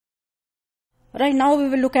Right now we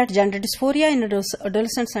will look at gender dysphoria in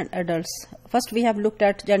adolescents and adults. First we have looked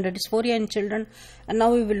at gender dysphoria in children, and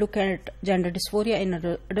now we will look at gender dysphoria in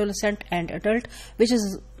adolescent and adult, which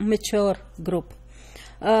is mature group.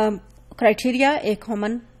 Criteria a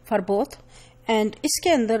common for both, and इसके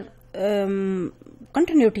अंदर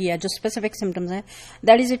continuity है जो specific symptoms हैं,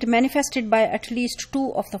 that is it manifested by at least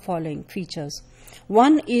 2 of the following features.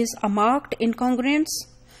 One is a marked incongruence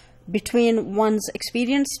between one's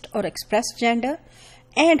experienced or expressed gender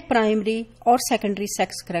and primary or secondary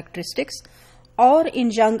sex characteristics, or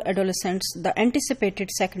in young adolescents the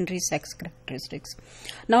anticipated secondary sex characteristics.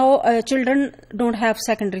 Now children don't have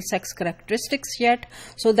secondary sex characteristics yet,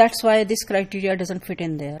 so that's why this criteria doesn't fit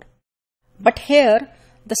in there. But here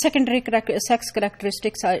the secondary sex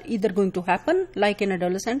characteristics are either going to happen like in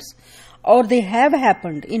adolescents, or they have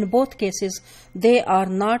happened. In both cases they are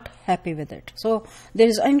not happy with it. So there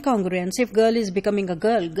is incongruence. If girl is becoming a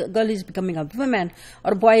girl, girl is becoming a woman,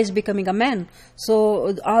 or boy is becoming a man,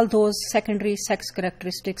 so all those secondary sex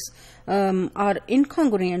characteristics are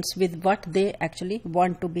incongruent with what they actually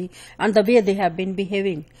want to be and the way they have been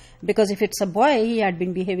behaving. Because if it's a boy, he had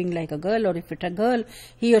been behaving like a girl, or if it's a girl,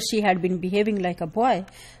 he or she had been behaving like a boy.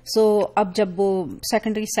 So अब जब वो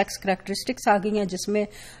secondary sex characteristics आ गई हैं जिसमें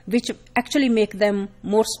which actually make them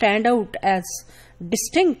more stand out as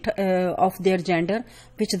distinct of their gender,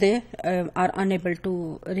 which they are unable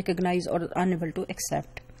to recognize or unable to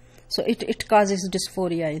accept. So it causes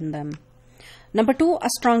dysphoria in them. Number 2, a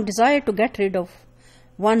strong desire to get rid of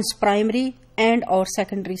one's primary and or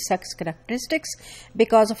secondary sex characteristics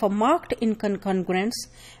because of a marked incongruence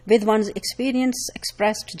with one's experienced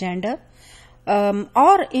expressed gender,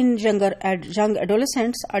 or in young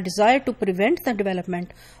adolescents a desire to prevent the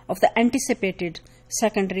development of the anticipated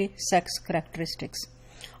secondary sex characteristics.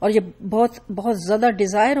 और ये बहुत ज़्यादा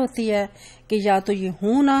desire होती है कि या तो ये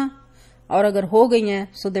हो ना, और अगर हो गई हैं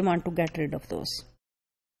so they want to get rid of those.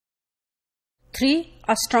 3,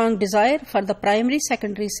 a strong desire for the primary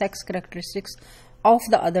secondary sex characteristics of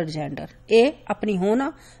the other gender. A, अपनी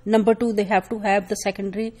होना. Number 2, they have to have the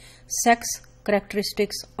secondary sex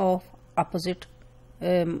characteristics of opposite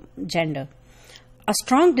gender. A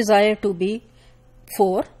strong desire to be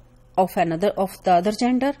 4 of the other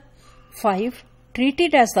gender. 5,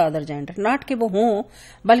 treated as the other gender. Not कि वो हों,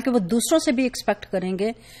 बल्कि वो दूसरों से भी एक्सपेक्ट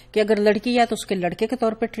करेंगे कि अगर लड़की है तो उसके लड़के के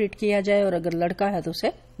तौर पे ट्रीट किया जाए, और अगर लड़का है तो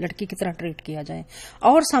उसे लड़की की तरह ट्रीट किया जाए.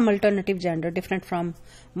 Or some alternative gender different from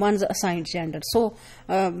one's assigned gender. So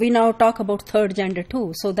we now talk about third gender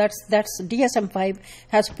too. So that's DSM-5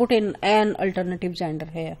 has put in an alternative gender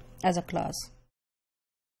here as a class.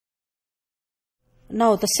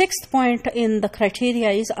 Now the 6th point in the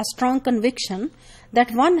criteria is a strong conviction that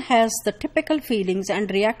one has the typical feelings and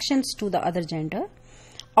reactions to the other gender,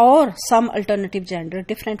 or some alternative gender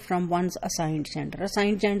different from one's assigned gender.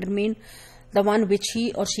 Assigned gender mean the one which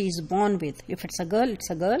he or she is born with. If it's a girl, it's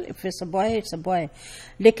a girl. If it's a boy, it's a boy.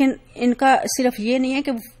 लेकिन इनका सिर्फ ये नहीं है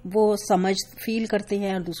कि वो समझ feel करते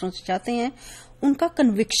हैं और दूसरों से चाहते हैं, उनका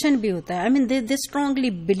कन्विक्शन भी होता है. I mean they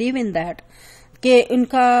strongly believe in that कि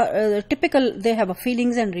उनका typical they have a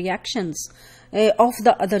feelings and reactions of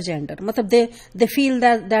the other gender. मतलब they feel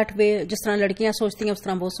that way. जिस तरह लड़कियां सोचती हैं उस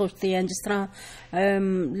तरह वो सोचती हैं, जिस तरह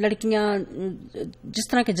जिस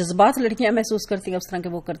तरह के जज्बात लड़कियां महसूस करती हैं उस तरह के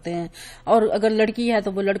वो करते हैं, और अगर लड़की है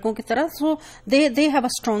तो वो लड़कों की तरह. So they have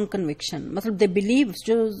a strong conviction. मतलब they believe.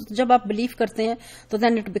 जब आप believe करते हैं तो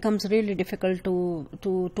then it becomes really difficult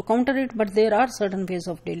to counter it, but there are certain ways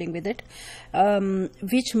of dealing with it,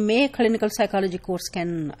 which may clinical psychology course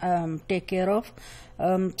can take care of.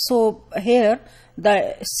 So here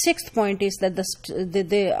the 6th point is that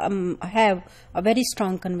they have a very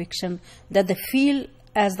strong conviction that they feel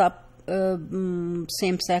as the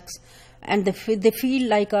same sex, and they feel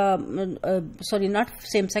like sorry, not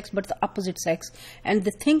same sex but the opposite sex, and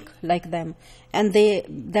they think like them, and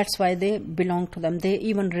that's why they belong to them. They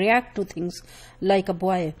even react to things like a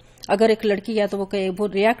boy. अगर एक लड़की है तो वो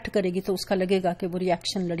react करेगी तो उसका लगेगा कि वो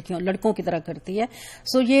रिएक्शन लड़कों की तरह करती है.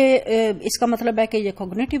 सो ये इसका मतलब है कि ये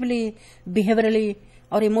कॉग्निटिवली, बिहेवियरली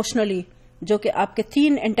और इमोशनली जो कि आपके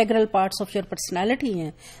 3 integral parts of your personality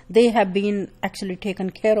हैं, they have been actually taken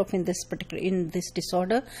care of in this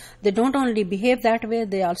disorder. They don't only behave that way,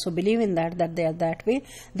 they also believe in that they are that way,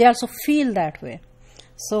 they also feel that way.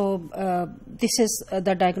 So this is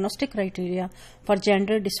the diagnostic criteria for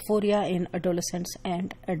gender dysphoria in adolescents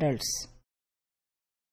and adults.